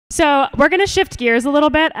So we're going to shift gears a little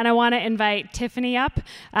bit, and I want to invite Tiffany up.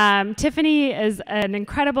 Tiffany is an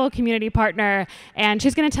incredible community partner, and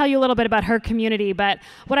she's going to tell you a little bit about her community. But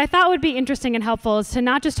what I thought would be interesting and helpful is to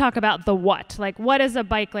not just talk about the what, like what does a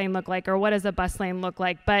bike lane look like or what does a bus lane look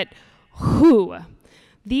like, but who.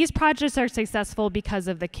 These projects are successful because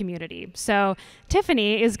of the community. So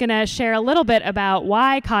Tiffany is going to share a little bit about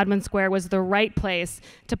why Codman Square was the right place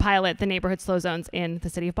to pilot the neighborhood slow zones in the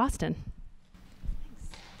city of Boston.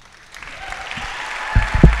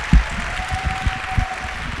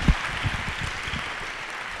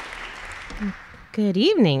 Good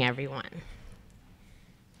evening, everyone.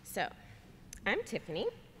 So, I'm Tiffany.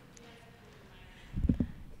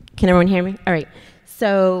 Can everyone hear me? All right.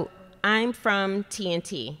 So, I'm from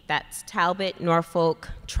TNT. That's Talbot-Norfolk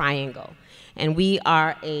Triangle. And we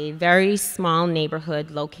are a very small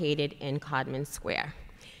neighborhood located in Codman Square.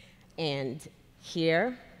 And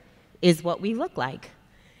here is what we look like.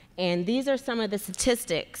 And these are some of the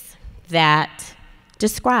statistics that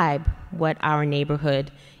describe what our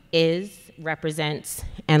neighborhood is, represents,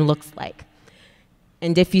 and looks like.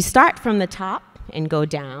 And if you start from the top and go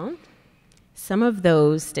down, some of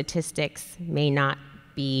those statistics may not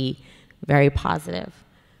be very positive.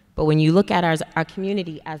 But when you look at our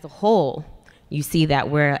community as a whole, you see that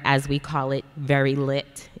we're, as we call it, very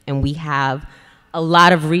lit, and we have a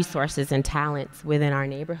lot of resources and talents within our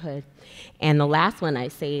neighborhood. And the last one I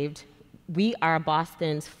saved, we are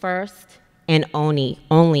Boston's first and only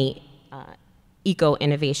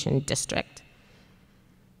eco-innovation district.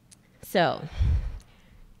 So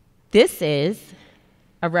this is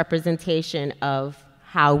a representation of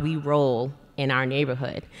how we roll in our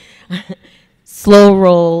neighborhood. Slow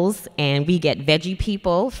rolls, and we get veggie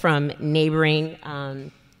people from neighboring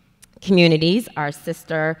communities, our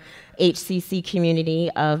sister HCC community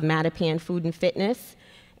of Mattapan Food and Fitness.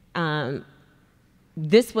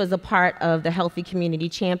 This was a part of the Healthy Community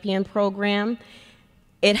Champion program.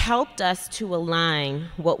 It helped us to align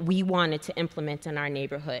what we wanted to implement in our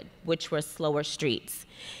neighborhood, which were slower streets.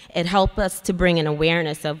 It helped us to bring an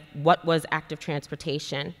awareness of what was active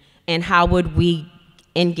transportation and how would we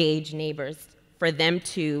engage neighbors for them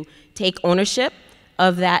to take ownership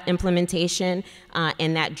of that implementation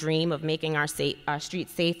and that dream of making our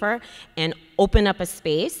streets safer, and open up a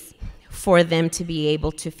space for them to be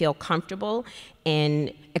able to feel comfortable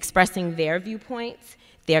in expressing their viewpoints,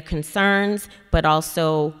 their concerns, but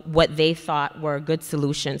also what they thought were good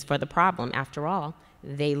solutions for the problem. After all,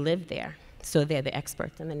 they live there, so they're the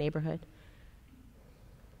experts in the neighborhood.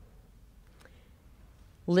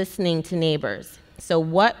 Listening to neighbors. So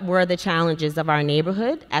what were the challenges of our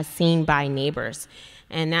neighborhood as seen by neighbors?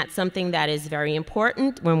 And that's something that is very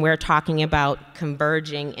important when we're talking about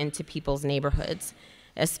converging into people's neighborhoods,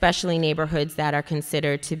 especially neighborhoods that are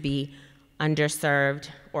considered to be underserved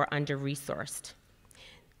or under-resourced.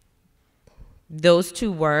 Those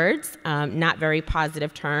two words, not very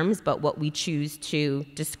positive terms, but what we choose to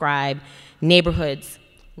describe neighborhoods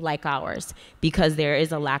like ours, because there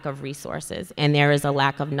is a lack of resources and there is a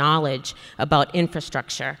lack of knowledge about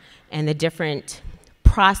infrastructure and the different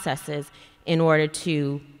processes in order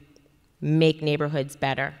to make neighborhoods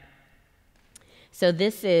better. So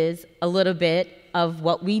this is a little bit of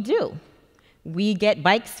what we do. We get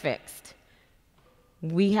bikes fixed.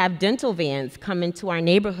 We have dental vans come into our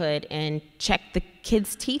neighborhood and check the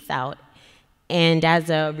kids' teeth out. And as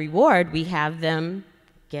a reward, we have them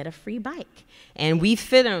get a free bike. And we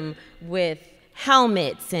fit them with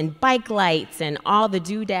helmets and bike lights and all the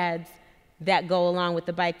doodads that go along with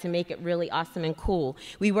the bike to make it really awesome and cool.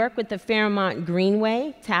 We work with the Fairmont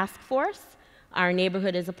Greenway Task Force. Our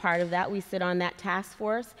neighborhood is a part of that. We sit on that task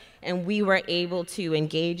force, and we were able to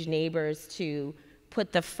engage neighbors to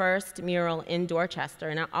put the first mural in Dorchester,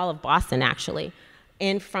 and all of Boston actually,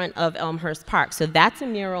 in front of Elmhurst Park. So that's a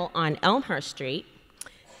mural on Elmhurst Street.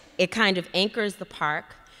 It kind of anchors the park,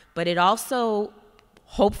 but it also,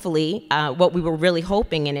 hopefully, what we were really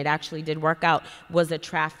hoping, and it actually did work out, was a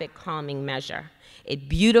traffic calming measure. It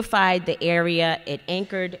beautified the area, it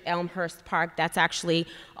anchored Elmhurst Park. That's actually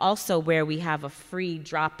also where we have a free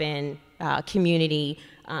drop-in community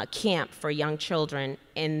camp for young children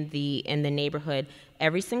in the neighborhood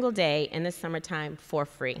every single day in the summertime for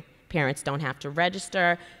free. Parents don't have to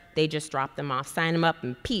register, they just drop them off, sign them up,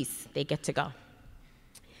 and peace, they get to go.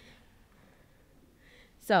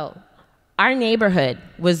 So our neighborhood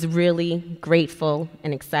was really grateful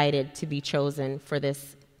and excited to be chosen for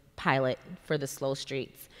this pilot for the slow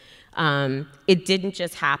streets. It didn't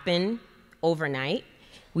just happen overnight.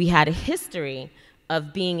 We had a history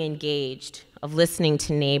of being engaged, of listening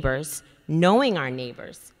to neighbors, knowing our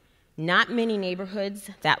neighbors, Not many neighborhoods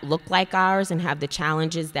that look like ours and have the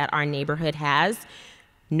challenges that our neighborhood has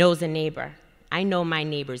knows a neighbor. I know my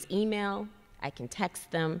neighbor's email, I can text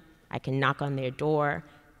them, I can knock on their door,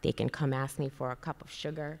 they can come ask me for a cup of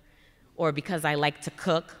sugar, or because I like to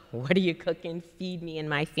cook, what are you cooking? Feed me and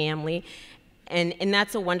my family. And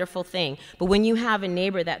that's a wonderful thing. But when you have a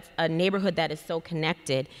neighborhood that is so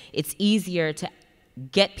connected, it's easier to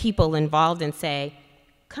get people involved and say,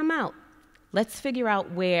 come out, let's figure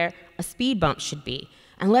out where a speed bump should be.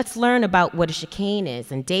 And let's learn about what a chicane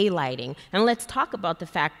is and daylighting. And let's talk about the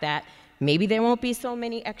fact that maybe there won't be so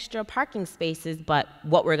many extra parking spaces, but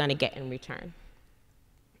what we're gonna get in return.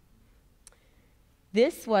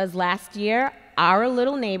 This was last year, our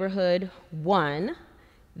little neighborhood won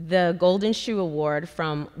the Golden Shoe Award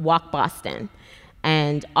from Walk Boston.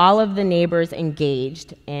 And all of the neighbors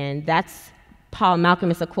engaged, and that's Paul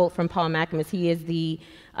Malcolm. It's a quote from Paul Malcolm. He is the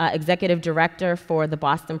executive director for the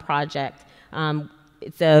Boston Project.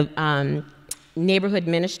 It's a neighborhood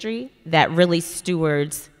ministry that really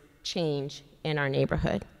stewards change in our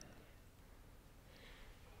neighborhood.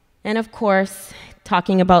 And of course,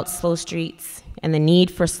 talking about slow streets and the need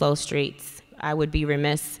for slow streets, I would be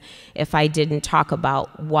remiss if I didn't talk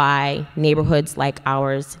about why neighborhoods like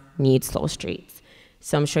ours need slow streets.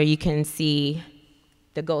 So I'm sure you can see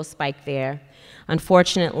the go spike there.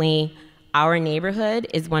 Unfortunately, our neighborhood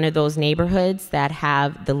is one of those neighborhoods that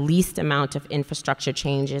have the least amount of infrastructure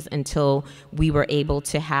changes until we were able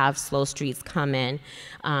to have slow streets come in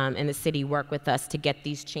and the city work with us to get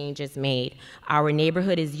these changes made. Our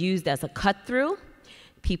neighborhood is used as a cut-through.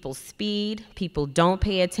 People speed, people don't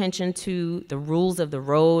pay attention to the rules of the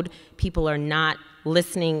road, people are not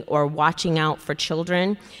listening or watching out for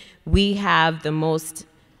children. We have the most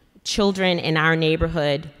children in our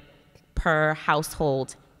neighborhood per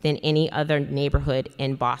household than any other neighborhood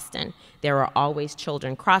in Boston. There are always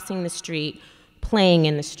children crossing the street, playing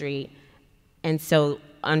in the street, and so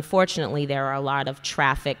unfortunately there are a lot of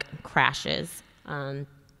traffic crashes. And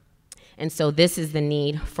so this is the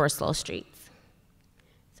need for slow streets.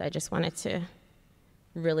 So I just wanted to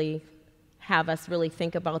really have us really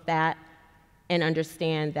think about that and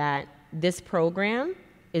understand that this program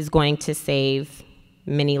is going to save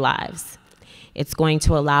many lives. It's going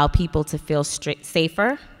to allow people to feel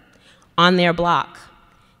safer on their block,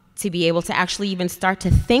 to be able to actually even start to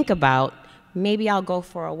think about, maybe I'll go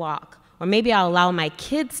for a walk, or maybe I'll allow my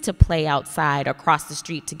kids to play outside or cross the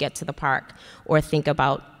street to get to the park, or think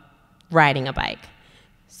about riding a bike.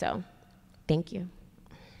 So, thank you.